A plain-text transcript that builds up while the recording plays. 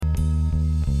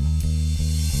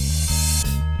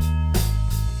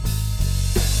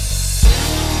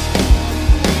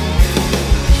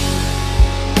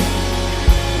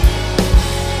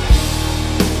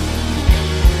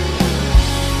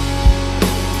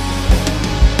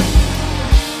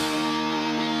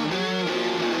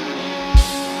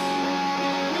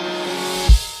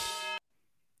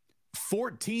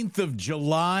14th of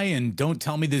July, and don't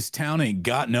tell me this town ain't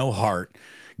got no heart.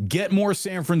 Get more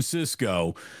San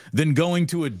Francisco than going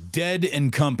to a Dead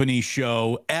and Company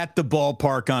show at the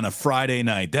ballpark on a Friday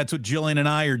night. That's what Jillian and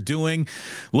I are doing.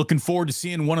 Looking forward to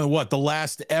seeing one of the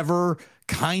last ever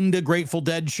kind of Grateful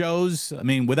Dead shows. I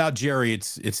mean, without Jerry,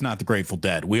 it's not the Grateful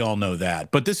Dead. We all know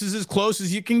that. But this is as close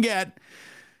as you can get.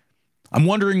 I'm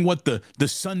wondering what the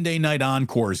Sunday night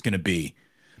encore is going to be.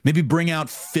 Maybe bring out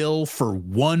Phil for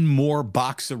one more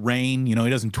box of rain. You know, he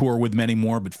doesn't tour with them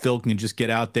anymore, but Phil can just get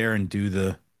out there and do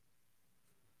the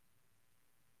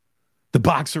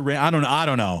box of rain. I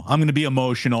don't know. I'm going to be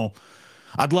emotional.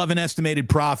 I'd love an estimated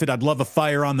profit. I'd love a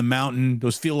fire on the mountain.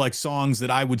 Those feel like songs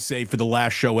that I would say for the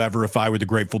last show ever if I were the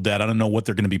Grateful Dead. I don't know what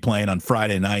they're going to be playing on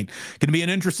Friday night. Going to be an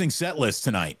interesting set list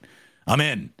tonight. I'm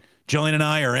in. Jillian and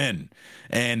I are in.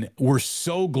 And we're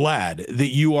so glad that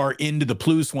you are into the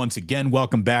Plus once again.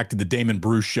 Welcome back to the Damon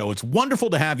Bruce Show. It's wonderful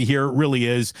to have you here. It really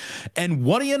is. And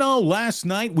what do you know? Last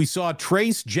night we saw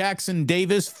Trayce Jackson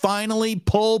Davis finally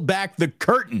pull back the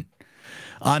curtain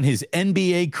on his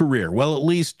NBA career. Well, at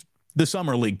least the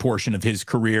summer league portion of his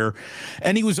career.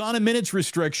 And he was on a minutes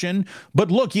restriction.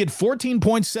 But look, he had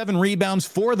 14.7 rebounds,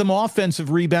 4 of them offensive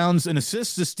rebounds, an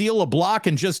assist, a steal, a block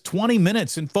in just 20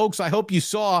 minutes. And folks, I hope you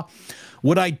saw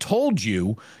what I told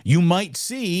you might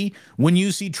see when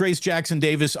you see Trayce Jackson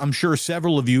Davis. I'm sure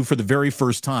several of you for the very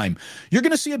first time. You're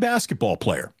going to see a basketball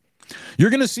player. You're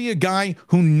going to see a guy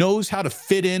who knows how to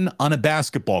fit in on a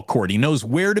basketball court. He knows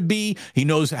where to be. He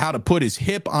knows how to put his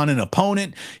hip on an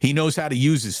opponent. He knows how to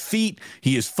use his feet.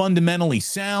 He is fundamentally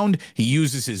sound. He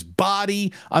uses his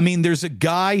body. I mean, there's a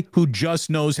guy who just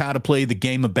knows how to play the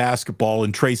game of basketball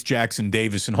in Trayce Jackson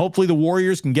Davis, and hopefully the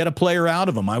Warriors can get a player out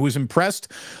of him. I was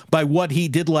impressed by what he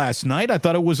did last night. I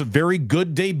thought it was a very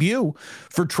good debut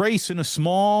for Trayce in a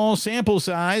small sample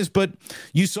size, but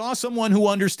you saw someone who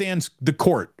understands the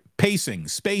court. Pacing,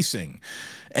 spacing,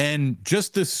 and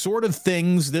just the sort of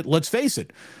things that, let's face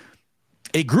it,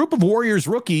 a group of Warriors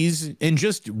rookies in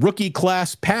just rookie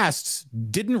class pasts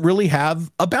didn't really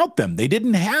have about them. They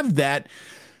didn't have that,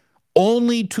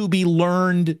 only to be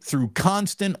learned through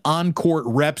constant on-court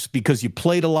reps because you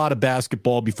played a lot of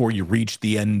basketball before you reached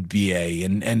the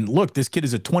NBA. And look, this kid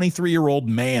is a 23-year-old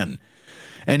man.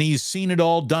 And he's seen it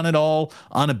all, done it all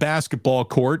on a basketball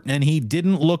court, and he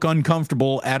didn't look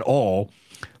uncomfortable at all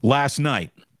last night.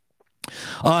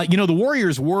 The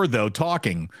Warriors were, though,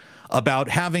 talking about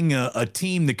having a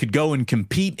team that could go and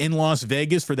compete in Las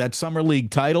Vegas for that Summer League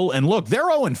title. And look,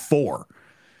 they're 0-4.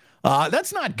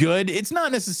 That's not good. It's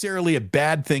not necessarily a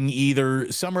bad thing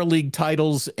either. Summer League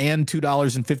titles and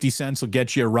 $2.50 will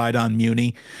get you a ride on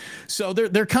Muni. So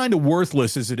they're kind of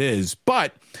worthless as it is.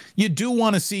 But you do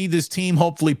want to see this team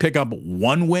hopefully pick up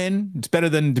one win. It's better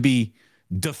than to be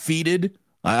defeated.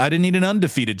 I didn't need an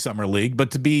undefeated Summer League,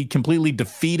 but to be completely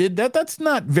defeated, that's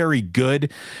not very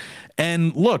good.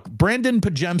 And look, Brandon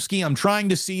Pajemski, I'm trying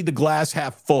to see the glass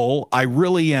half full. I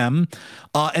really am.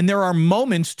 And there are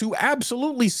moments to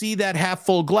absolutely see that half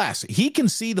full glass. He can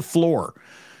see the floor.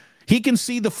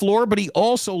 But he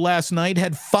also last night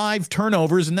had 5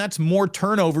 turnovers, and that's more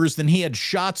turnovers than he had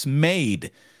shots made.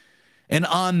 And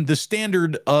on the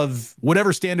standard of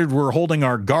whatever standard we're holding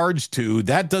our guards to,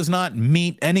 that does not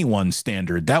meet anyone's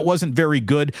standard. That wasn't very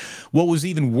good. What was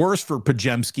even worse for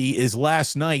Pajemski is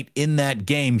last night in that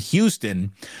game,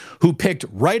 Houston, who picked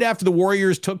right after the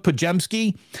Warriors took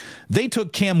Pajemski, they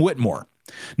took Cam Whitmore.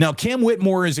 Now, Cam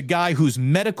Whitmore is a guy whose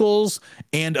medicals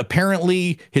and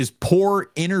apparently his poor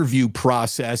interview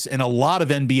process, and a lot of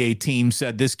NBA teams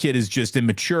said this kid is just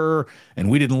immature, and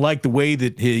we didn't like the way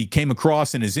that he came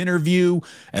across in his interview,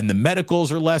 and the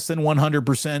medicals are less than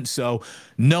 100%. So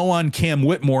no on Cam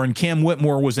Whitmore, and Cam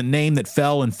Whitmore was a name that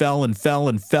fell and fell and fell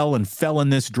and fell and fell in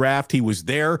this draft. He was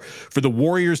there for the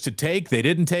Warriors to take. They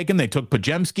didn't take him. They took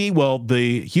Pajemski. Well,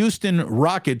 the Houston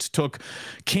Rockets took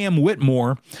Cam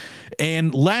Whitmore.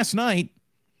 And last night,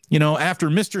 after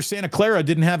Mr. Santa Clara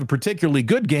didn't have a particularly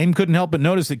good game, couldn't help but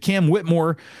notice that Cam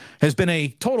Whitmore has been a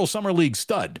total Summer League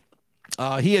stud.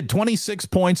 He had 26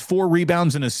 points, 4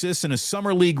 rebounds and assists, and a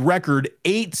Summer League record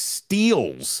 8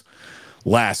 steals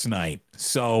last night.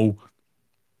 So,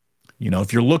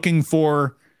 if you're looking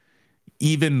for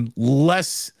even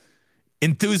less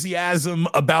enthusiasm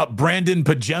about Brandon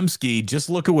Pajemski, just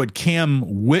look at what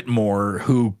Cam Whitmore,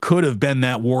 who could have been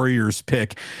that Warriors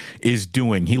pick, is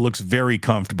doing. He looks very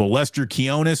comfortable. Lester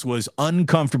Quinones was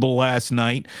uncomfortable last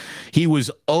night. He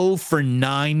was 0 for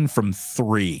 9 from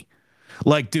 3.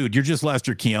 Like, dude, you're just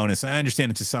Lester Quinones. I understand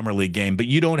it's a Summer League game, but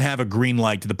you don't have a green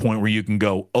light to the point where you can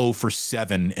go 0 for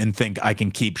 7 and think I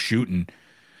can keep shooting.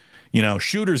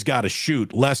 Shooters got to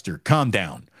shoot. Lester, calm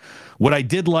down. What I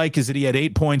did like is that he had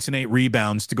 8 points and 8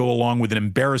 rebounds to go along with an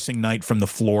embarrassing night from the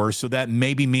floor. So that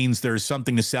maybe means there's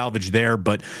something to salvage there.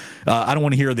 But I don't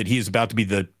want to hear that he is about to be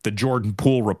the Jordan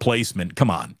Poole replacement. Come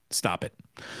on, stop it.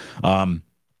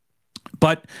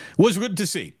 But it was good to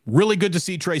see. Really good to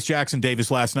see Trayce Jackson-Davis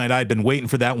last night. I'd been waiting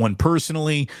for that one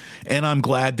personally, and I'm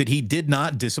glad that he did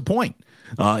not disappoint.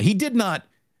 He did not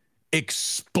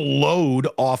explode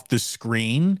off the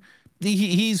screen.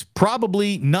 He's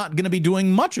probably not going to be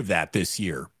doing much of that this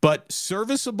year, but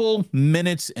serviceable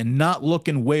minutes and not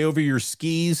looking way over your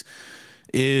skis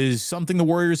is something the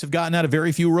Warriors have gotten out of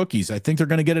very few rookies. I think they're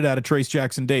going to get it out of Trayce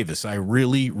Jackson-Davis. I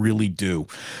really, really do.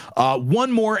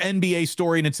 One more NBA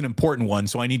story, and it's an important one,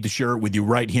 so I need to share it with you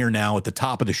right here now at the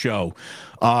top of the show.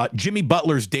 Jimmy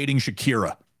Butler's dating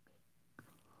Shakira.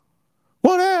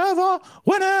 Whatever,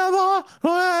 whenever,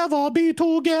 wherever, be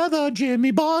together, Jimmy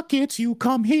Buckets, you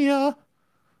come here.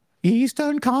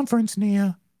 Eastern Conference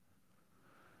near.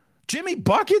 Jimmy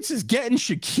Buckets is getting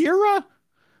Shakira?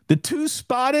 The two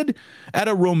spotted at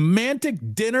a romantic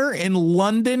dinner in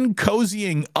London,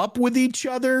 cozying up with each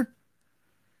other?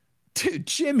 Dude,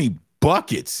 Jimmy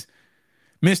Buckets,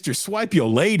 Mr. Swipe Your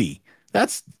Lady.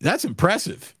 That's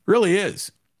impressive. Really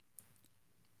is.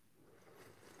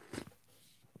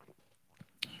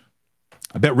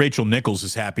 I bet Rachel Nichols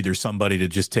is happy there's somebody to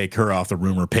just take her off the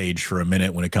rumor page for a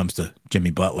minute when it comes to Jimmy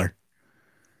Butler.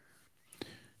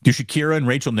 Do Shakira and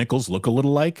Rachel Nichols look a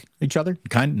little like each other?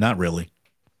 Not really.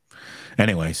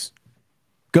 Anyways,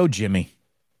 go Jimmy.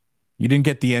 You didn't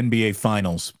get the NBA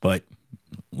Finals, but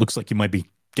looks like you might be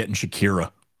getting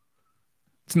Shakira.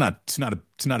 It's not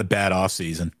a bad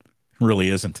offseason. It really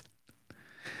isn't.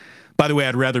 By the way,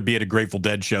 I'd rather be at a Grateful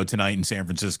Dead show tonight in San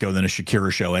Francisco than a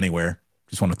Shakira show anywhere.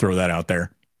 Just want to throw that out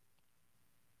there.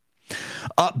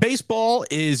 Baseball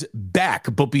is back,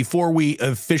 but before we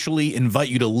officially invite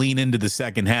you to lean into the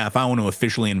second half, I want to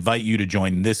officially invite you to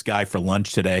join this guy for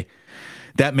lunch today.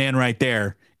 That man right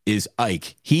there is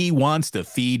Ike. He wants to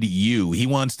feed you. He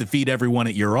wants to feed everyone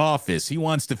at your office. He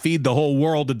wants to feed the whole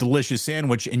world a delicious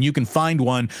sandwich, and you can find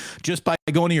one just by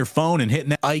going to your phone and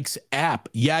hitting Ike's app.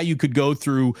 Yeah, you could go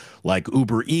through like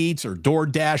Uber Eats or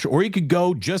DoorDash, or you could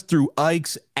go just through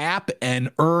Ike's app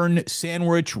and earn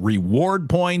sandwich reward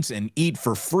points and eat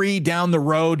for free down the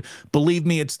road. Believe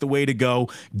me, it's the way to go.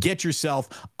 Get yourself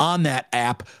on that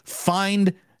app.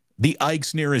 Find the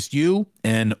Ike's nearest you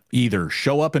and either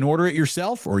show up and order it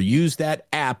yourself or use that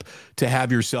app to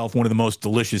have yourself one of the most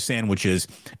delicious sandwiches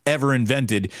ever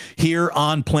invented here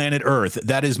on planet Earth.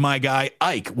 That is my guy,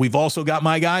 Ike. We've also got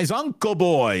my guys, Uncle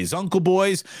Boys. Uncle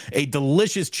Boys, a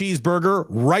delicious cheeseburger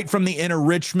right from the inner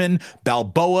Richmond,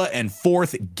 Balboa, and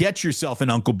 4th. Get yourself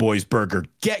an Uncle Boys burger.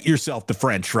 Get yourself the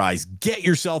French fries. Get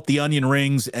yourself the onion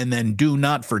rings. And then do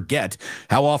not forget,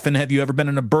 how often have you ever been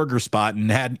in a burger spot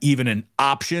and had even an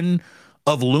option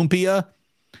of lumpia?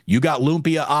 You got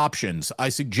lumpia options. I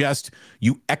suggest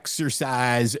you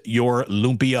exercise your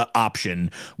lumpia option.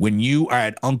 When you are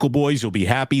at Uncle Boys, you'll be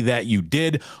happy that you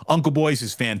did. Uncle Boys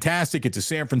is fantastic. It's a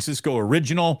San Francisco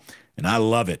original, and I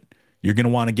love it. You're going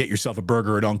to want to get yourself a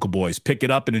burger at Uncle Boys. Pick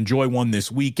it up and enjoy one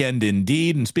this weekend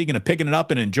indeed. And speaking of picking it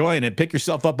up and enjoying it, pick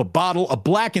yourself up a bottle of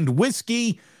blackened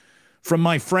whiskey from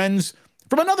my friends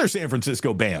from another San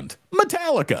Francisco band,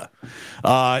 Metallica.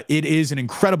 It is an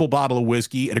incredible bottle of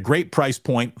whiskey at a great price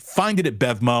point. Find it at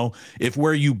Bevmo. If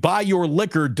where you buy your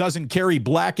liquor doesn't carry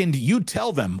blackened, you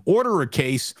tell them. Order a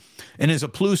case, and as a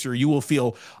pluser, you will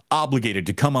feel obligated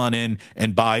to come on in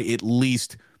and buy at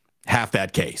least half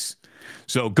that case.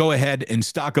 So go ahead and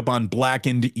stock up on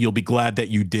blackened. You'll be glad that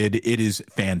you did. It is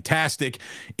fantastic.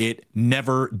 It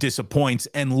never disappoints.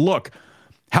 And look,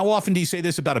 how often do you say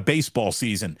this about a baseball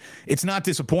season? It's not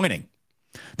disappointing.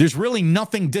 There's really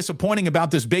nothing disappointing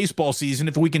about this baseball season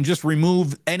if we can just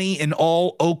remove any and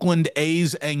all Oakland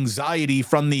A's anxiety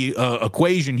from the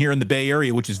equation here in the Bay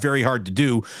Area, which is very hard to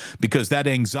do because that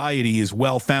anxiety is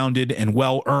well-founded and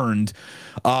well-earned.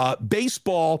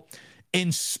 Baseball,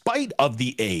 in spite of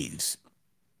the A's,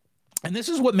 and this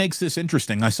is what makes this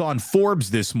interesting. I saw in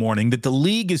Forbes this morning that the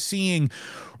league is seeing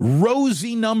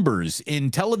rosy numbers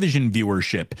in television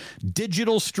viewership,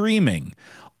 digital streaming,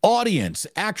 audience,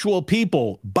 actual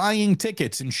people buying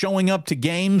tickets and showing up to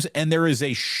games, and there is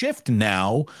a shift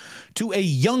now to a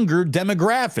younger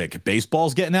demographic.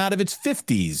 Baseball's getting out of its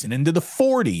 50s and into the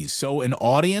 40s, so an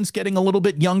audience getting a little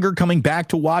bit younger coming back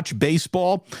to watch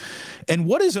baseball. And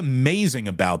what is amazing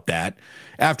about that,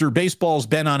 after baseball's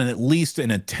been on at least an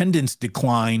attendance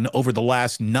decline over the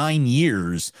last 9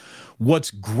 years, what's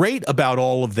great about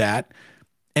all of that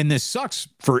and this sucks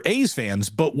for A's fans,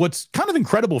 but what's kind of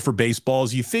incredible for baseball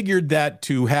is you figured that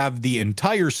to have the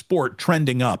entire sport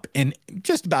trending up in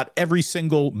just about every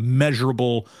single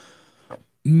measurable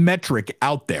metric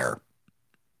out there,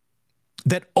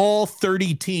 that all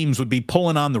 30 teams would be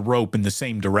pulling on the rope in the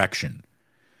same direction.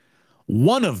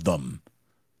 One of them,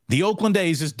 the Oakland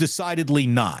A's, is decidedly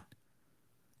not.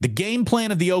 The game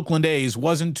plan of the Oakland A's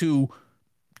wasn't to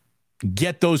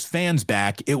get those fans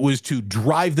back. It was to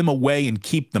drive them away and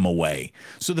keep them away.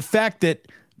 So the fact that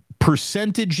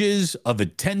percentages of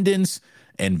attendance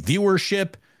and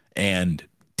viewership and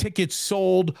tickets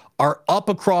sold are up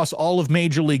across all of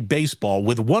Major League Baseball,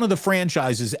 with one of the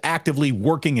franchises actively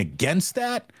working against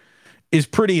that, is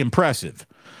pretty impressive.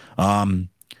 And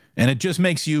it just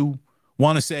makes you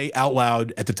want to say out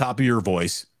loud at the top of your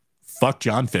voice, fuck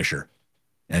John Fisher.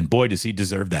 And boy, does he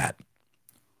deserve that.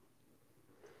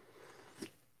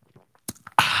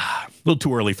 A little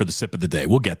too early for the sip of the day.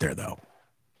 We'll get there, though.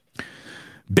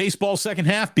 Baseball second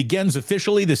half begins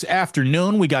officially this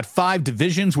afternoon. We got 5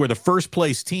 divisions where the first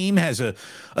place team has a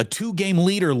 2-game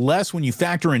lead or less when you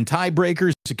factor in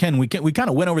tiebreakers. Again, we kind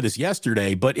of went over this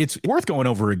yesterday, but it's worth going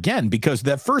over again because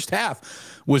that first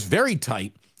half was very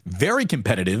tight, very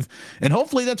competitive, and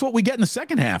hopefully that's what we get in the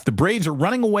second half. The Braves are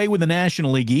running away with the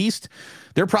National League East.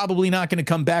 They're probably not going to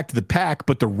come back to the pack,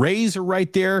 but the Rays are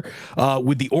right there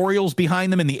with the Orioles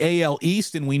behind them in the AL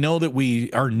East, and we know that we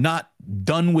are not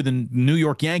done with the New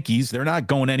York Yankees. They're not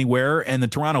going anywhere, and the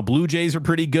Toronto Blue Jays are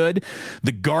pretty good.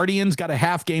 The Guardians got a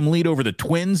half-game lead over the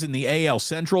Twins in the AL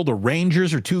Central. The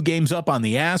Rangers are 2 games up on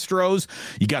the Astros.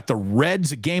 You got the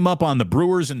Reds a game up on the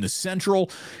Brewers in the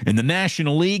Central. In the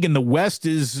National League in the West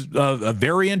is a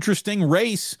very interesting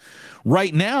race.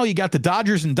 Right now, you got the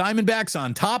Dodgers and Diamondbacks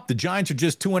on top. The Giants are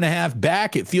just 2.5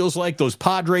 back. It feels like those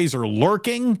Padres are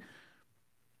lurking.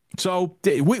 So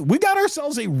we got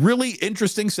ourselves a really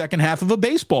interesting second half of a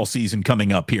baseball season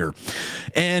coming up here.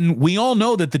 And we all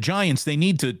know that the Giants, they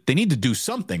need to do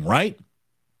something, right?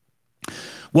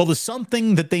 Well, the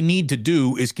something that they need to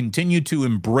do is continue to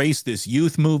embrace this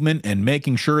youth movement and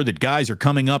making sure that guys are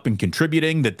coming up and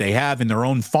contributing that they have in their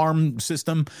own farm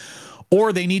system.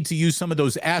 Or they need to use some of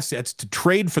those assets to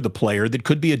trade for the player that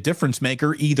could be a difference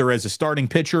maker, either as a starting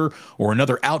pitcher or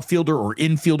another outfielder or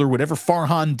infielder, whatever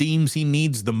Farhan deems he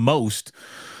needs the most.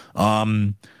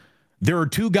 There are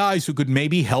 2 guys who could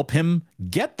maybe help him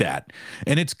get that,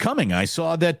 and it's coming. I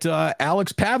saw that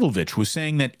Alex Pavlovich was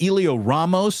saying that Elio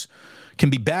Ramos can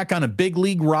be back on a big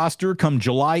league roster come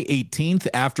July 18th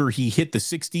after he hit the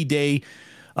 60-day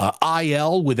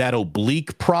IL with that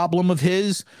oblique problem of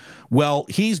his. Well,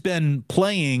 he's been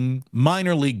playing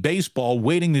minor league baseball,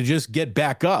 waiting to just get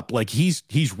back up. Like he's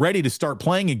ready to start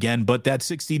playing again, but that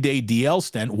 60-day DL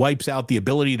stint wipes out the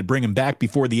ability to bring him back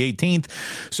before the 18th.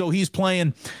 So he's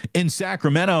playing in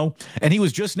Sacramento, and he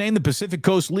was just named the Pacific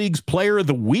Coast League's Player of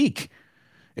the Week.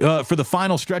 For the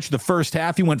final stretch of the first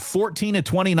half, he went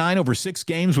 14-29 over 6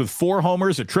 games with 4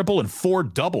 homers, a triple, and 4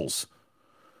 doubles.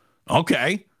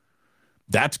 Okay,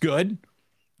 that's good.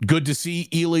 Good to see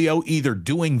Elio either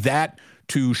doing that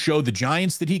to show the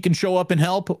Giants that he can show up and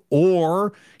help,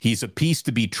 or he's a piece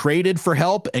to be traded for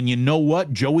help. And you know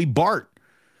what? Joey Bart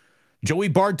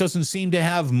doesn't seem to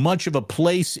have much of a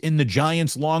place in the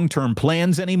Giants' long-term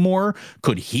plans anymore.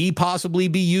 Could he possibly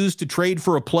be used to trade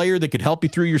for a player that could help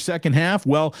you through your second half?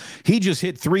 Well, he just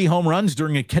hit 3 home runs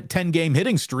during a 10-game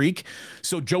hitting streak.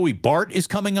 So Joey Bart is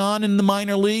coming on in the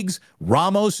minor leagues.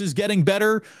 Ramos is getting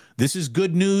better. This is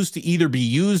good news to either be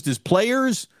used as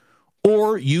players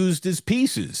or used as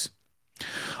pieces.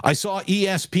 I saw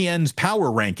ESPN's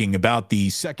power ranking about the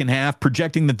second half,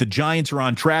 projecting that the Giants are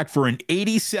on track for an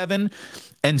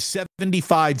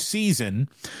 87-75 season.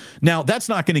 Now, that's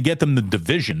not going to get them the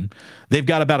division. They've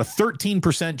got about a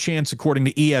 13% chance, according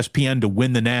to ESPN, to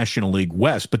win the National League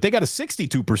West, but they got a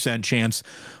 62% chance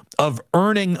of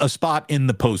earning a spot in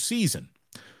the postseason.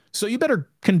 So you better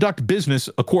conduct business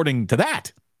according to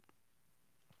that.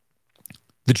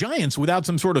 The Giants, without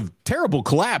some sort of terrible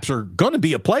collapse, are going to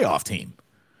be a playoff team.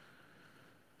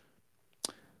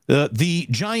 The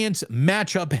Giants'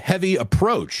 matchup-heavy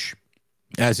approach,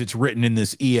 as it's written in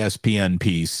this ESPN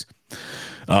piece,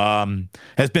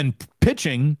 has been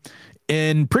pitching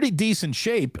in pretty decent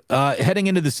shape. Heading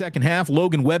into the second half,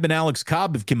 Logan Webb and Alex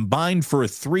Cobb have combined for a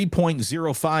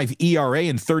 3.05 ERA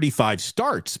in 35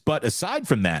 starts. But aside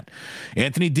from that,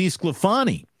 Anthony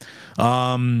DeSclafani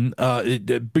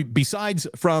Besides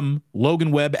from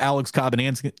Logan Webb, Alex Cobb, and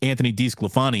Anthony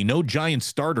DeSclafani, no Giants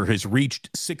starter has reached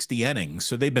 60 innings.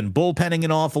 So they've been bullpenning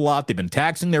an awful lot. They've been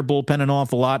taxing their bullpen an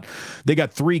awful lot. They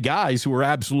got three guys who are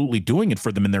absolutely doing it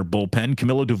for them in their bullpen,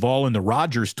 Camilo Duvall and the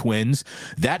Rogers twins.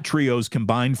 That trio's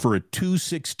combined for a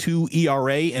 2.62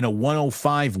 ERA and a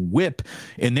 105 whip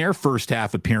in their first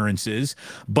half appearances.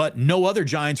 But no other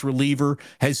Giants reliever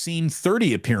has seen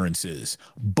 30 appearances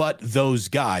but those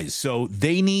guys. So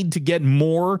they need to get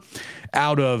more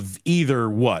out of either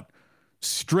what?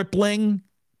 Stripling,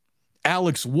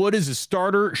 Alex Wood is a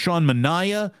starter, Sean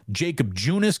Manaea, Jacob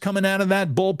Junis coming out of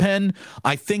that bullpen.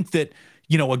 I think that,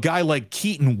 a guy like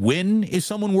Keaton Wynn is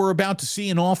someone we're about to see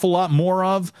an awful lot more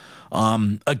of.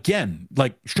 Again,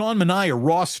 like Sean Manaea,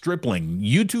 Ross Stripling,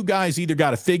 you two guys either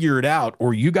got to figure it out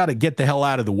or you got to get the hell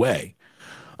out of the way.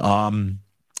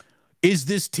 Is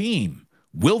this team,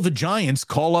 will the Giants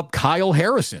call up Kyle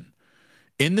Harrison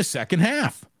in the second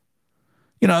half?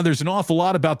 There's an awful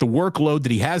lot about the workload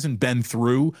that he hasn't been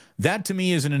through. That to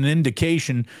me isn't an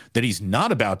indication that he's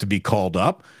not about to be called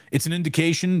up. It's an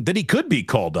indication that he could be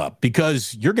called up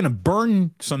because you're going to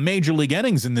burn some major league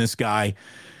innings in this guy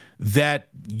that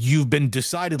you've been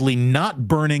decidedly not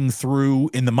burning through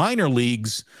in the minor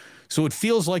leagues. So it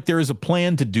feels like there is a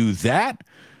plan to do that.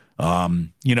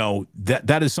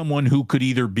 That is someone who could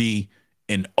either be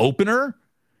an opener,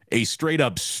 a straight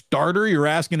up starter. You're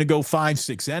asking to go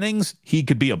 5-6 innings. He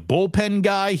could be a bullpen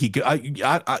guy. He could.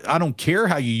 I don't care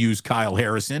how you use Kyle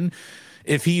Harrison.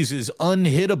 If he's as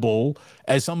unhittable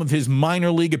as some of his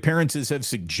minor league appearances have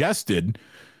suggested,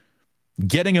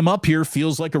 getting him up here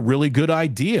feels like a really good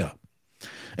idea.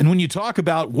 And when you talk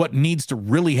about what needs to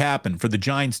really happen for the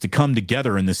Giants to come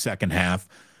together in the second half,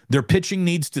 their pitching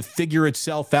needs to figure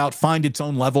itself out, find its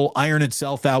own level, iron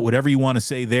itself out, whatever you want to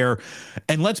say there.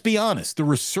 And let's be honest, the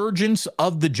resurgence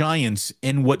of the Giants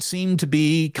in what seemed to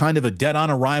be kind of a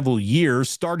dead-on-arrival year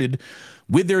started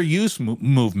with their youth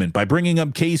movement by bringing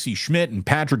up Casey Schmidt and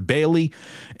Patrick Bailey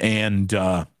and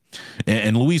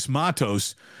Luis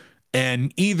Matos.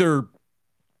 And either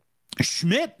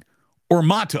Schmidt or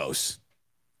Matos,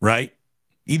 right?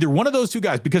 Either one of those two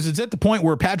guys, because it's at the point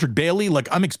where Patrick Bailey,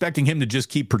 I'm expecting him to just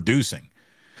keep producing.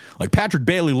 Like Patrick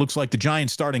Bailey looks like the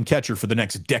Giants starting catcher for the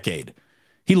next decade.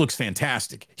 He looks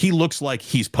fantastic. He looks like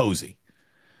he's Posey.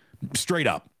 Straight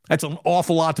up. That's an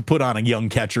awful lot to put on a young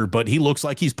catcher, but he looks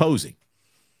like he's Posey.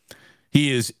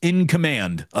 He is in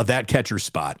command of that catcher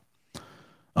spot.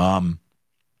 Either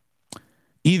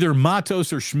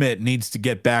Matos or Schmidt needs to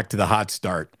get back to the hot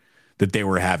start that they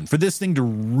were having for this thing to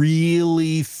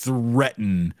really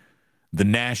threaten the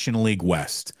National League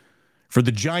West, for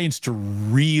the Giants to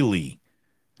really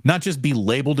not just be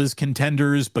labeled as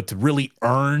contenders, but to really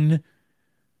earn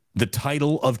the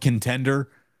title of contender.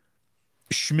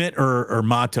 Schmidt or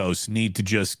Matos need to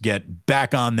just get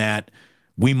back on that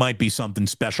we might be something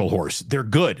special horse. They're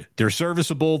good. They're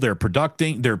serviceable. They're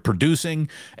producing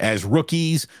as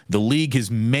rookies. The league has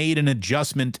made an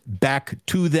adjustment back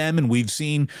to them, and we've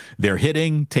seen their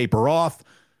hitting taper off.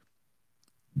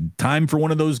 Time for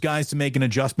one of those guys to make an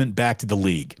adjustment back to the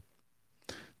league.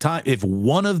 If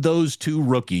one of those two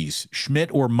rookies,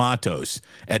 Schmidt or Matos,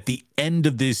 at the end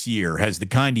of this year has the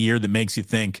kind of year that makes you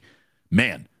think,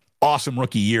 man, awesome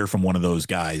rookie year from one of those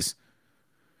guys,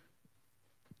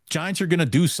 Giants are going to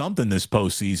do something this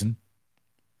postseason.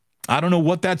 I don't know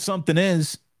what that something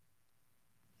is.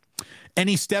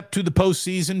 Any step to the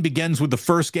postseason begins with the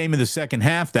first game of the second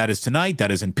half. That is tonight. That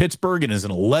is in Pittsburgh. It is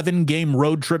an 11-game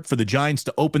road trip for the Giants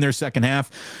to open their second half.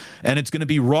 And it's going to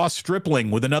be Ross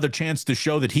Stripling with another chance to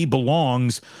show that he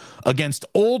belongs against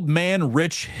old man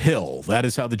Rich Hill. That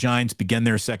is how the Giants begin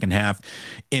their second half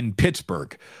in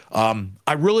Pittsburgh.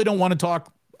 I really don't want to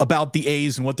talk about the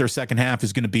A's and what their second half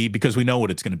is going to be because we know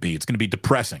what it's going to be. It's going to be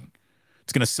depressing.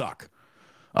 It's going to suck.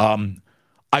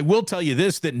 I will tell you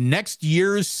this, that next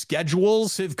year's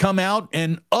schedules have come out,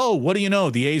 and, oh, what do you know?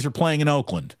 The A's are playing in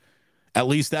Oakland. At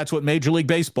least that's what Major League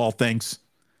Baseball thinks.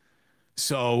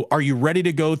 So are you ready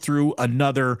to go through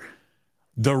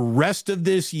the rest of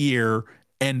this year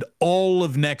and all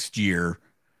of next year?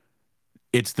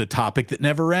 It's the topic that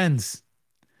never ends.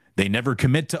 They never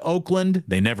commit to Oakland.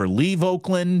 They never leave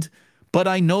Oakland. But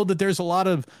I know that there's a lot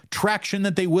of traction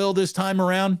that they will this time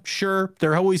around. Sure,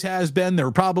 there always has been.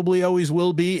 There probably always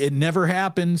will be. It never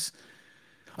happens.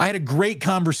 I had a great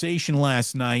conversation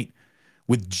last night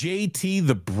with JT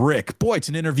the Brick. Boy, it's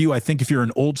an interview. I think if you're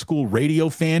an old school radio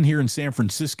fan here in San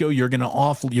Francisco, you're gonna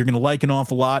like an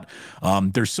awful lot.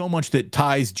 There's so much that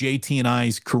ties JT and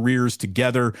I's careers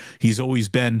together. He's always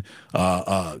been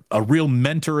a real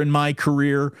mentor in my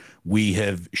career. We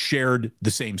have shared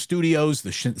the same studios,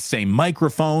 the same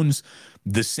microphones.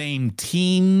 The same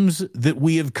teams that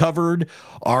we have covered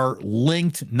are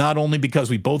linked, not only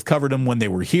because we both covered them when they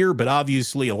were here, but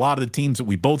obviously a lot of the teams that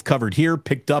we both covered here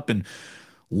picked up and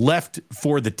left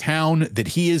for the town that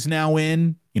he is now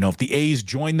in. You know, if the A's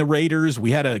join the Raiders,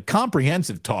 we had a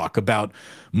comprehensive talk about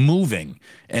moving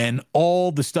and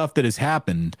all the stuff that has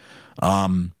happened.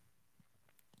 I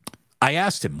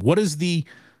asked him, what is the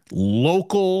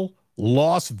local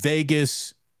Las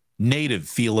Vegas native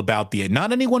feel about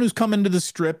not anyone who's come into the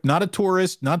Strip, not a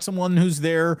tourist, not someone who's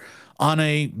there on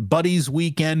a buddy's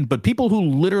weekend, but people who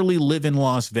literally live in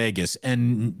Las Vegas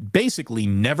and basically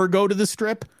never go to the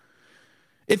Strip.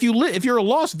 If you're a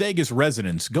Las Vegas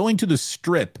resident, going to the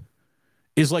Strip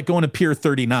is like going to Pier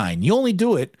 39. You only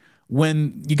do it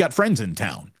when you got friends in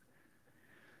town.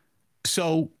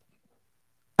 So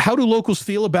how do locals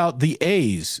feel about the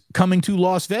A's coming to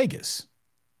Las Vegas?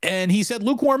 And he said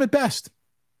lukewarm at best.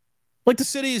 Like the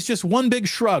city is just one big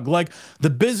shrug. Like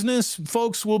the business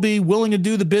folks will be willing to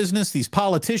do the business. These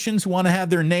politicians who want to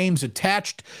have their names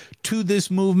attached to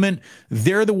this movement,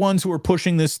 they're the ones who are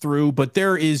pushing this through. But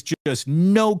there is just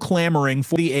no clamoring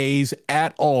for the A's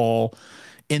at all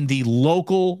in the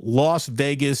local Las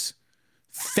Vegas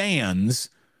fans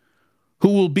who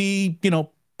will be,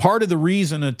 part of the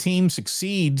reason a team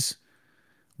succeeds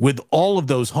with all of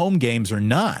those home games or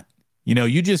not.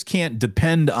 You just can't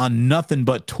depend on nothing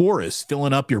but tourists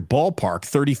filling up your ballpark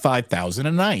 35,000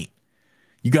 a night.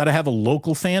 You got to have a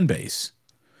local fan base.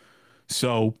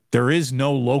 So there is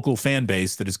no local fan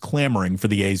base that is clamoring for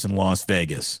the A's in Las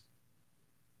Vegas.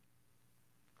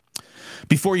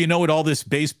 Before you know it, all this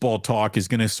baseball talk is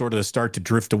going to sort of start to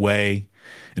drift away,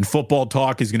 and football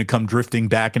talk is going to come drifting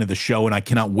back into the show, and I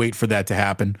cannot wait for that to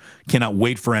happen. Cannot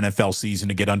wait for NFL season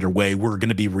to get underway. We're going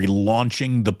to be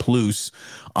relaunching the Plus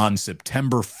on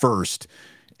September 1st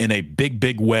in a big,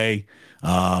 big way.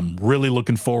 Really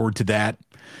looking forward to that.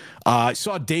 I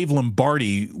saw Dave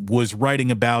Lombardi was writing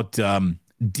about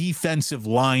defensive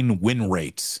line win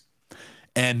rates.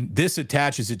 And this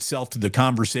attaches itself to the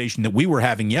conversation that we were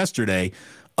having yesterday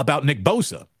about Nick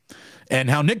Bosa and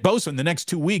how Nick Bosa in the next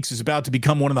 2 weeks is about to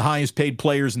become one of the highest paid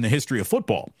players in the history of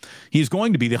football. He's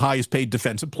going to be the highest paid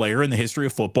defensive player in the history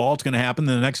of football. It's going to happen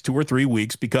in the next 2 or 3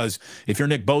 weeks because if you're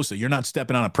Nick Bosa, you're not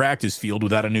stepping on a practice field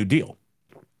without a new deal.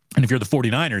 And if you're the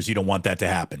 49ers, you don't want that to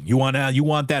happen. You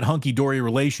want that hunky-dory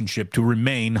relationship to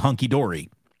remain hunky-dory.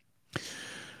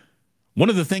 One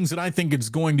of the things that I think is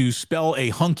going to spell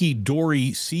a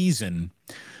hunky-dory season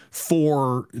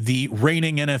for the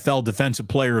reigning NFL Defensive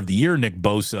Player of the Year, Nick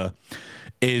Bosa,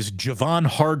 is Javon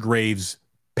Hargrave's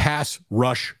pass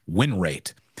rush win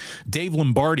rate. Dave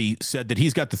Lombardi said that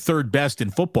he's got the third best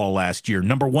in football last year.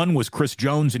 Number one was Chris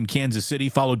Jones in Kansas City,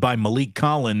 followed by Malik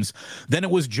Collins. Then it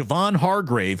was Javon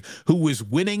Hargrave, who was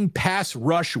winning pass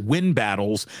rush win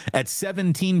battles at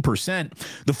 17%.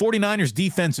 The 49ers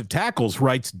defensive tackles,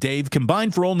 writes Dave,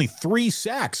 combined for only 3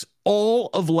 sacks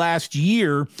all of last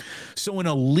year. So an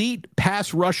elite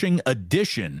pass rushing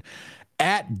addition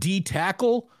at D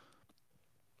tackle,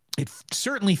 it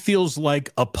certainly feels like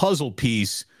a puzzle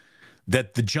piece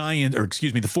that the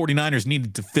 49ers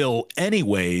needed to fill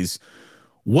anyways.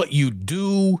 What you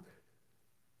do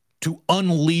to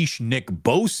unleash Nick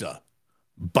Bosa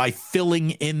by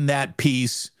filling in that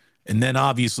piece, and then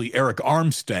obviously Eric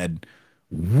Armstead.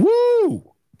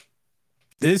 Woo!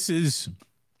 This is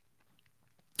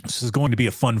going to be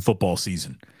a fun football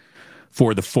season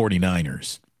for the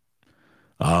 49ers.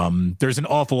 There's an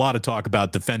awful lot of talk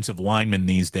about defensive linemen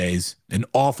these days, an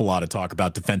awful lot of talk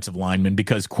about defensive linemen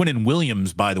because Quinnen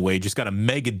Williams, by the way, just got a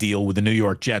mega deal with the New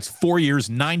York Jets, 4 years,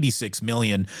 $96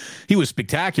 million. He was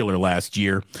spectacular last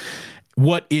year.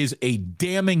 What is a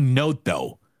damning note,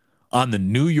 though, on the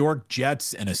New York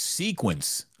Jets and a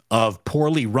sequence of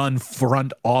poorly run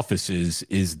front offices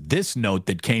is this note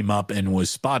that came up and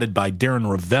was spotted by Darren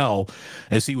Ravel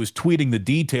as he was tweeting the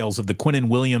details of the Quinnen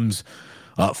Williams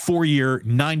 4-year,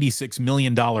 $96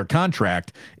 million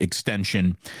contract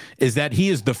extension, is that he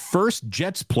is the first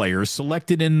Jets player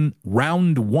selected in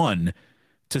round 1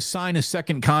 to sign a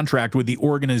second contract with the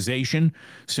organization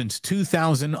since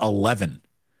 2011.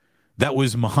 That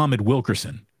was Muhammad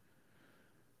Wilkerson.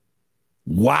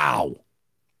 Wow.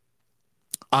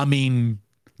 I mean,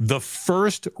 the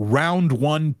first round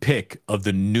 1 pick of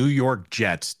the New York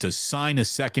Jets to sign a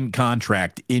second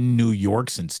contract in New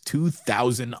York since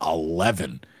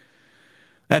 2011.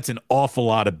 That's an awful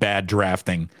lot of bad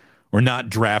drafting or not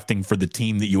drafting for the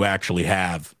team that you actually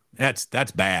have. That's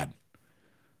bad.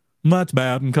 That's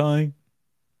bad, okay?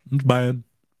 It's bad.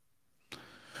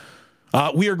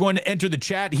 We are going to enter the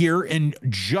chat here in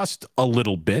just a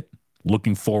little bit.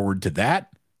 Looking forward to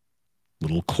that.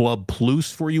 Little Club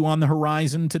Plus for you on the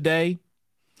horizon today.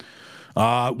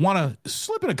 Want to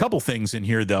slip in a couple things in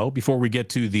here, though, before we get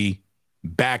to the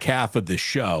back half of the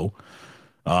show.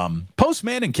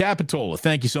 Postman in Capitola.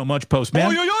 Thank you so much,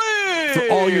 Postman. For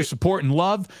all your support and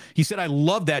love. He said, I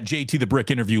love that JT the Brick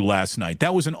interview last night.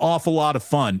 That was an awful lot of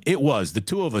fun. It was. The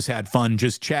two of us had fun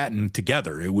just chatting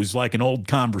together. It was like an old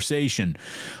conversation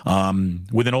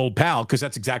with an old pal, because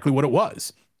that's exactly what it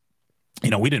was.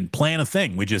 You know, we didn't plan a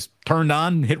thing. We just turned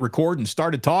on, hit record, and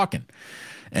started talking.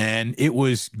 And it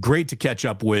was great to catch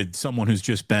up with someone who's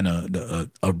just been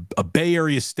a Bay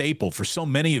Area staple for so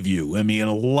many of you. I mean,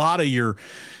 a lot of your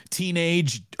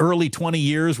teenage, early 20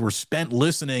 years were spent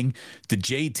listening to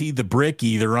JT the Brick,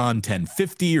 either on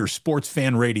 1050 or Sports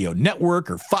Fan Radio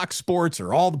Network or Fox Sports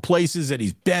or all the places that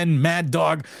he's been. Mad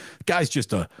Dog. The guy's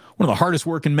just one of the hardest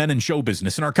working men in show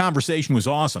business. And our conversation was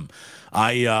awesome.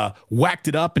 I whacked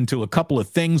it up into a couple of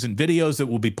things and videos that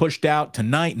will be pushed out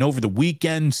tonight and over the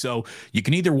weekend. So you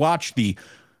can either watch the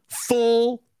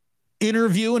full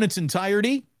interview in its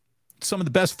entirety, some of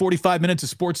the best 45 minutes of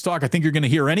sports talk I think you're going to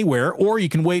hear anywhere, or you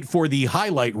can wait for the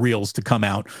highlight reels to come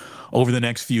out over the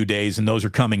next few days, and those are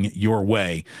coming your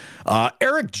way.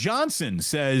 Eric Johnson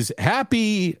says,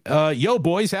 happy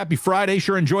Friday.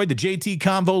 Sure enjoyed the JT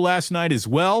convo last night as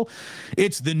well.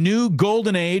 It's the new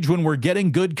golden age when we're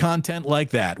getting good content like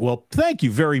that. Well, thank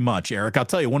you very much, Eric. I'll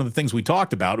tell you, one of the things we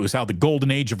talked about was how the golden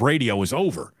age of radio is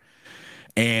over.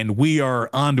 And we are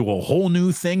onto a whole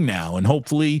new thing now, and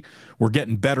hopefully we're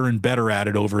getting better and better at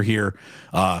it over here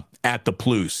at the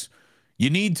Plus. You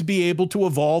need to be able to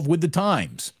evolve with the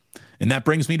times. And that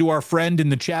brings me to our friend in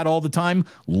the chat all the time,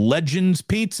 Legends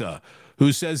Pizza,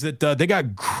 who says that they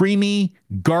got creamy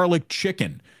garlic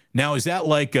chicken. Now, is that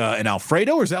like an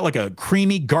Alfredo, or is that like a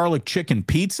creamy garlic chicken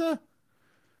pizza?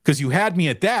 Because you had me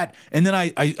at that, and then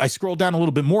I scrolled down a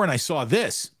little bit more and I saw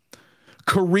this.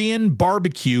 Korean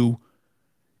barbecue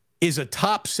is a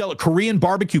top seller. Korean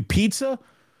barbecue pizza?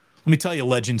 Let me tell you,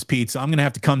 Legends Pizza, I'm going to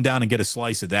have to come down and get a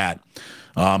slice of that.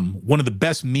 One of the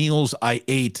best meals I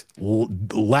ate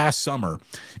last summer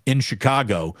in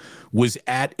Chicago was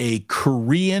at a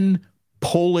Korean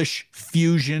Polish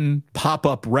fusion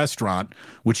pop-up restaurant,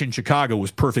 which in Chicago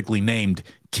was perfectly named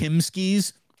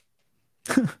Kimski's.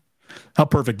 How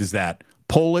perfect is that?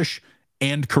 Polish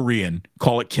and Korean,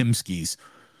 call it Kimski's.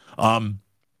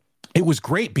 It was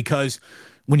great because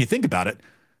when you think about it,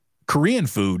 Korean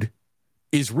food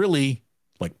is really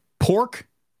like pork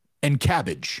and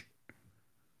cabbage.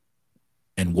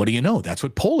 And what do you know? That's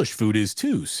what Polish food is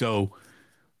too. So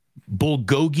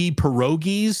bulgogi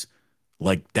pierogies,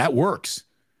 like that works.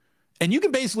 And you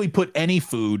can basically put any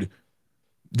food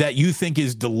that you think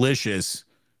is delicious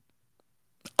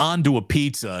onto a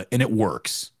pizza and it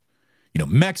works. You know,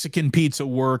 Mexican pizza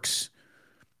works.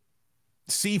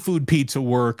 Seafood pizza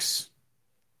works.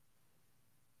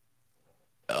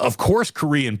 Of course,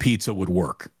 Korean pizza would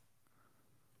work.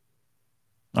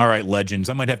 All right, Legends.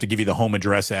 I might have to give you the home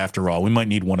address after all. We might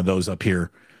need one of those up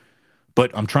here.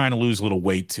 But I'm trying to lose a little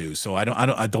weight too. So I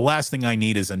don't the last thing I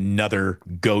need is another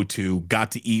go-to.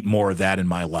 Got to eat more of that in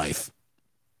my life.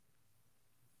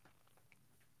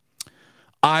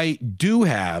 I do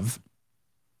have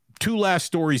two last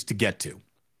stories to get to.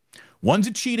 One's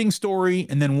a cheating story,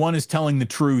 and then one is telling the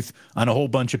truth on a whole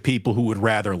bunch of people who would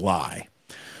rather lie.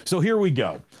 So here we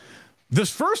go. This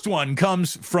first one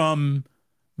comes from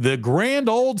the grand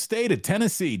old state of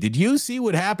Tennessee. Did you see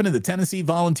what happened to the Tennessee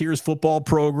Volunteers football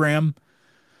program?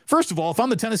 First of all, if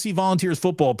I'm the Tennessee Volunteers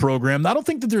football program, I don't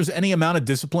think that there's any amount of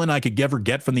discipline I could ever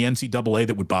get from the NCAA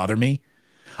that would bother me.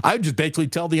 I would just basically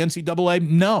tell the NCAA,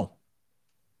 no.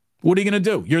 What are you going to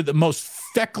do? You're the most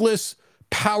feckless,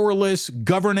 powerless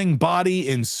governing body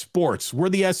in sports. We're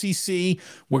the SEC.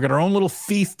 We got our own little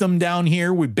fiefdom down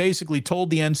here. We basically told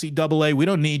the NCAA, we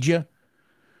don't need you.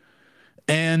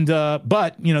 And,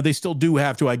 but, you know, they still do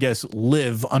have to, I guess,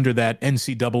 live under that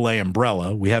NCAA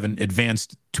umbrella. We haven't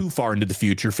advanced too far into the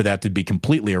future for that to be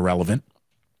completely irrelevant.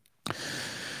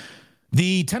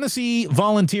 The Tennessee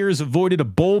Volunteers avoided a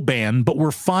bowl ban, but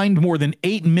were fined more than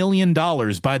 $8 million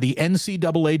by the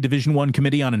NCAA Division I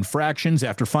Committee on Infractions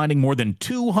after finding more than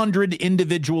 200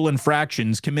 individual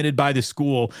infractions committed by the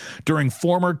school during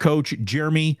former coach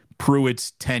Jeremy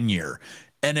Pruitt's tenure.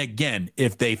 And again,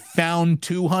 if they found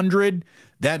 200,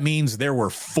 that means there were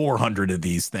 400 of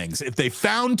these things. If they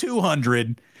found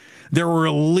 200, there were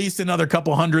at least another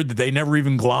couple hundred that they never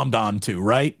even glommed onto,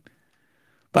 right?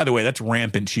 By the way, that's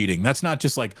rampant cheating. That's not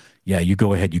just like, yeah, you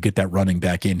go ahead, you get that running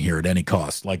back in here at any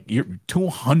cost. Like, you're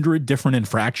 200 different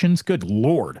infractions? Good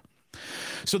Lord.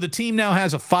 So the team now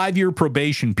has a 5-year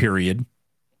probation period.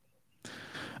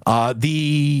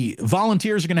 The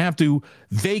Volunteers are going to have to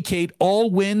vacate all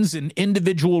wins and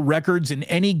individual records in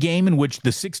any game in which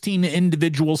the 16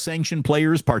 individual sanctioned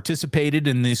players participated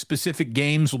in. The specific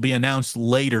games will be announced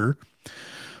later.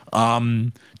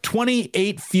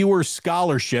 28 fewer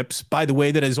scholarships. By the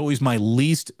way, that is always my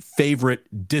least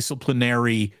favorite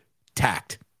disciplinary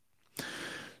tact.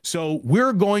 So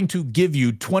we're going to give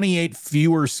you 28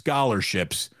 fewer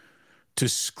scholarships to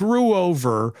screw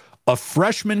over a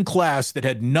freshman class that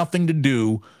had nothing to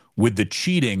do with the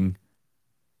cheating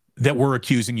that we're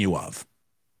accusing you of.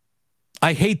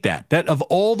 I hate that. That of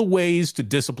all the ways to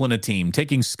discipline a team,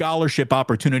 taking scholarship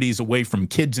opportunities away from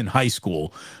kids in high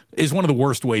school is one of the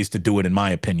worst ways to do it, in my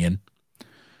opinion.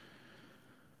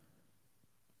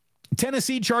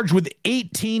 Tennessee charged with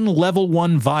 18 level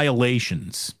 1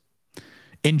 violations.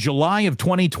 In July of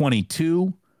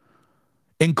 2022,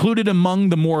 included among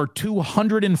the more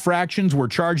 200 infractions were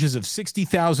charges of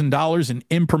 $60,000 in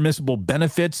impermissible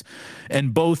benefits,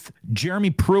 and both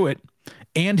Jeremy Pruitt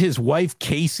and his wife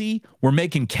Casey were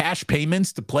making cash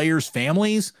payments to players'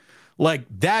 families. Like,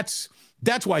 that's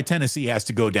why Tennessee has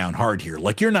to go down hard here.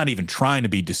 Like, you're not even trying to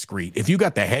be discreet. If you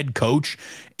got the head coach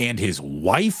and his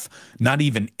wife not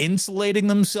even insulating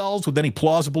themselves with any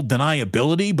plausible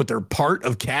deniability, but they're part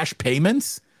of cash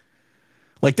payments,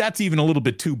 like, that's even a little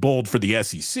bit too bold for the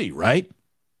SEC, right?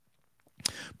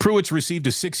 Pruitt's received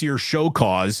a 6-year show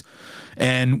cause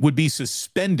and would be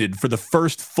suspended for the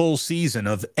first full season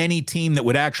of any team that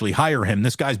would actually hire him.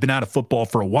 This guy's been out of football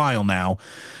for a while now.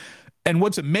 And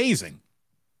what's amazing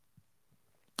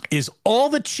is all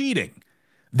the cheating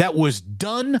that was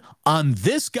done on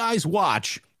this guy's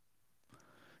watch,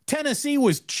 Tennessee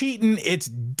was cheating its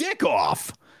dick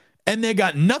off, and they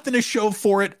got nothing to show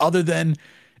for it other than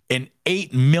an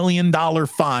 $8 million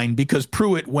fine because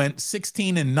Pruitt went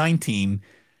 16-19,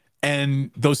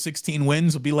 and those 16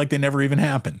 wins will be like they never even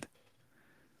happened.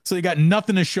 So they got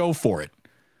nothing to show for it.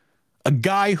 A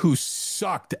guy who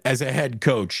sucked as a head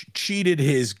coach cheated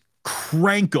his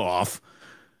crank off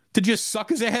to just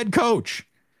suck as a head coach.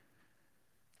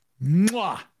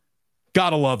 Mwah.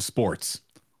 Gotta love sports.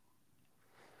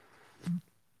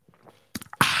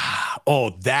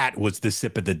 Oh, that was the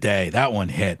sip of the day. That one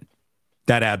hit.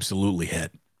 That absolutely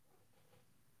hit.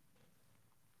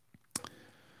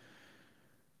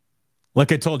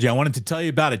 Like I told you, I wanted to tell you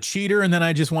about a cheater, and then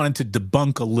I just wanted to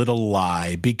debunk a little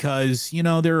lie because, you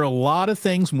know, there are a lot of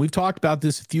things, and we've talked about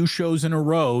this a few shows in a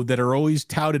row, that are always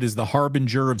touted as the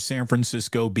harbinger of San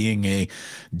Francisco being a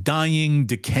dying,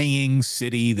 decaying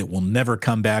city that will never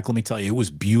come back. Let me tell you, it was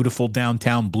beautiful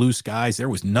downtown, blue skies. There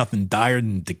was nothing dire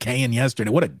than decaying yesterday.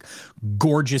 What a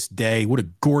gorgeous day. What a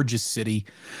gorgeous city.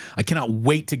 I cannot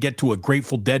wait to get to a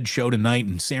Grateful Dead show tonight,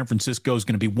 and San Francisco is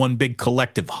going to be one big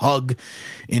collective hug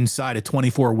inside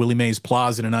 24 Willie Mays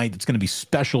Plaza tonight. It's going to be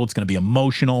special. It's going to be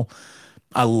emotional.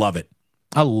 I love it.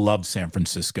 I love San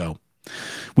Francisco.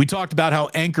 We talked about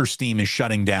how Anchor Steam is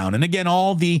shutting down. And again,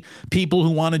 all the people who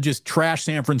want to just trash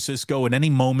San Francisco at any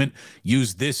moment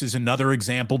use this as another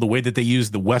example, the way that they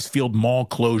use the Westfield Mall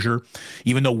closure.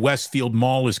 Even though Westfield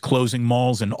Mall is closing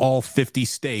malls in all 50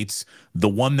 states, the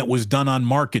one that was done on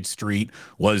Market Street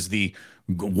was the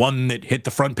one that hit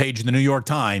the front page of the New York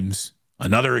Times.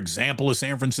 Another example of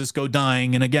San Francisco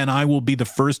dying. And again, I will be the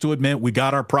first to admit we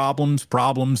got our problems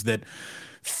that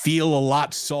feel a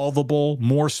lot solvable,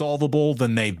 more solvable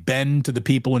than they've been to the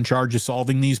people in charge of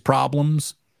solving these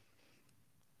problems.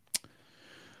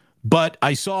 But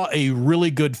I saw a really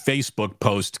good Facebook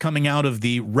post coming out of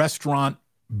the restaurant,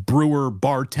 brewer,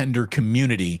 bartender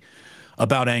community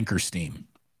about Anchor Steam.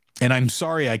 And I'm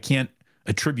sorry I can't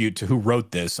attribute to who wrote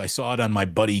this. I saw it on my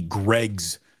buddy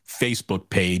Greg's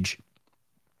Facebook page.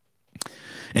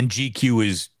 And GQ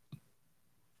is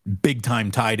big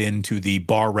time tied into the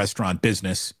bar restaurant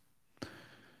business.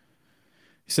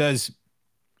 He says,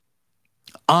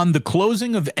 on the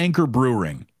closing of Anchor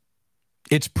Brewing,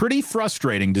 it's pretty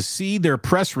frustrating to see their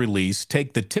press release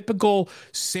take the typical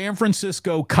San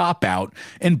Francisco cop-out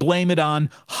and blame it on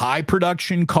high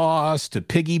production costs to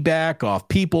piggyback off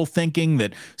people thinking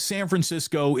that San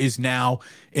Francisco is now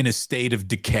in a state of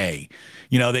decay.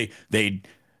 You know, they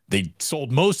They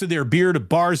sold most of their beer to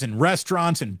bars and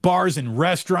restaurants, and bars and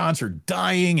restaurants are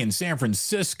dying in San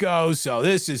Francisco. So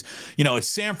this is, it's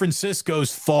San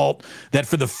Francisco's fault that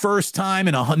for the first time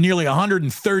in nearly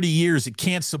 130 years, it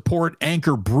can't support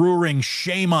Anchor Brewing.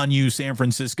 Shame on you, San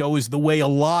Francisco, is the way a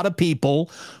lot of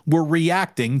people were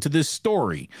reacting to this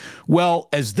story. Well,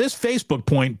 as this Facebook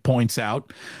points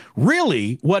out,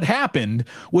 really, what happened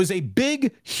was a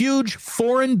big, huge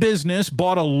foreign business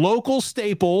bought a local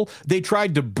staple. They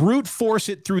tried to brute force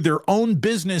it through their own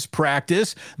business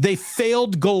practice. They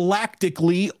failed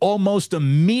galactically almost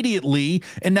immediately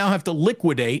and now have to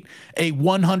liquidate a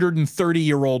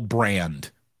 130-year-old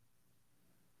brand.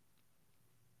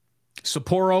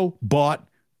 Sapporo bought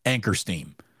Anchor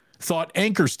Steam. Thought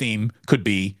Anchor Steam could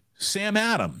be Sam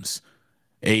Adams,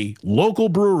 a local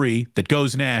brewery that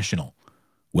goes national.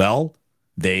 Well,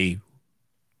 they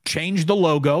changed the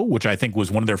logo, which I think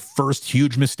was one of their first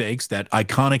huge mistakes, that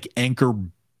iconic Anchor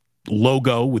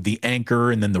logo with the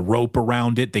anchor and then the rope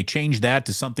around it. They changed that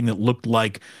to something that looked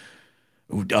like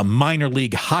a minor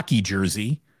league hockey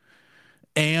jersey.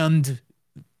 And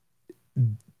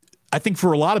I think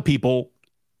for a lot of people,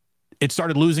 it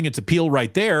started losing its appeal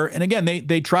right there. And again,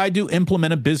 they tried to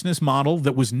implement a business model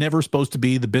that was never supposed to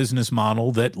be the business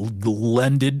model that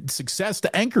lended success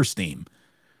to Anchor Steam.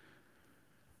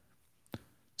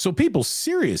 So people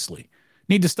seriously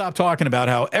need to stop talking about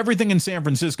how everything in San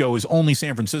Francisco is only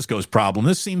San Francisco's problem.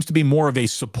 This seems to be more of a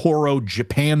Sapporo,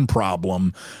 Japan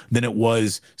problem than it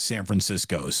was San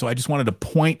Francisco's. So I just wanted to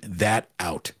point that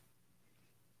out.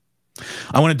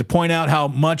 I wanted to point out how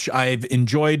much I've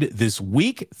enjoyed this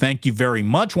week. Thank you very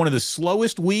much. One of the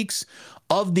slowest weeks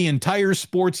of the entire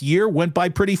sports year. Went by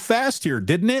pretty fast here,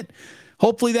 didn't it?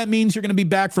 Hopefully that means you're going to be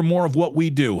back for more of what we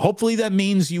do. Hopefully that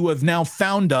means you have now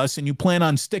found us and you plan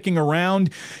on sticking around,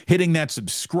 hitting that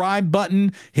subscribe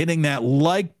button, hitting that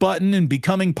like button, and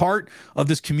becoming part of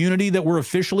this community that we're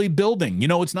officially building.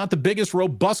 It's not the biggest,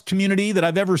 robust community that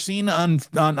I've ever seen on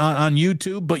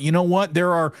YouTube, but you know what?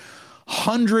 There are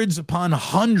hundreds upon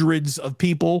hundreds of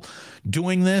people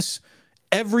doing this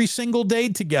every single day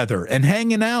together and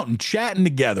hanging out and chatting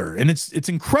together. And it's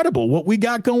incredible what we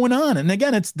got going on. And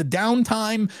again, it's the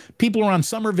downtime. People are on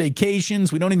summer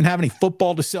vacations. We don't even have any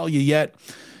football to sell you yet.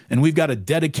 And we've got a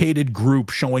dedicated group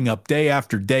showing up day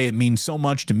after day. It means so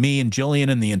much to me and Jillian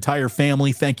and the entire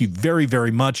family. Thank you very, very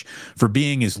much for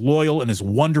being as loyal and as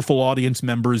wonderful audience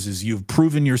members as you've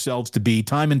proven yourselves to be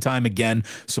time and time again,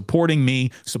 supporting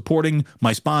me, supporting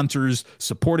my sponsors,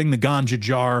 supporting the Ganja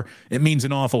Jar. It means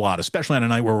an awful lot, especially on a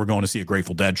night where we're going to see a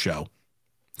Grateful Dead show.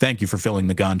 Thank you for filling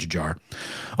the Ganja Jar.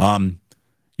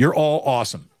 You're all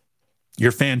awesome.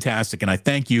 You're fantastic. And I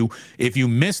thank you. If you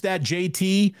missed that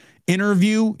JT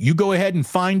interview, you go ahead and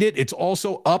find it. It's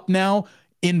also up now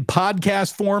in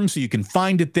podcast form, so you can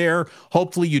find it there.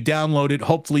 Hopefully you download it.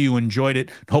 Hopefully you enjoyed it.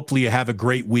 Hopefully you have a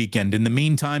great weekend. In the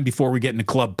meantime, before we get into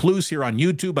Club Plus here on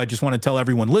YouTube, I just want to tell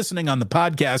everyone listening on the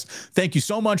podcast, thank you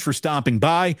so much for stopping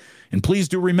by. And please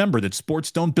do remember that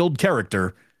sports don't build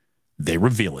character, they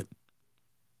reveal it.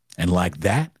 And like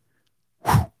that,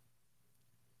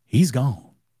 he's gone.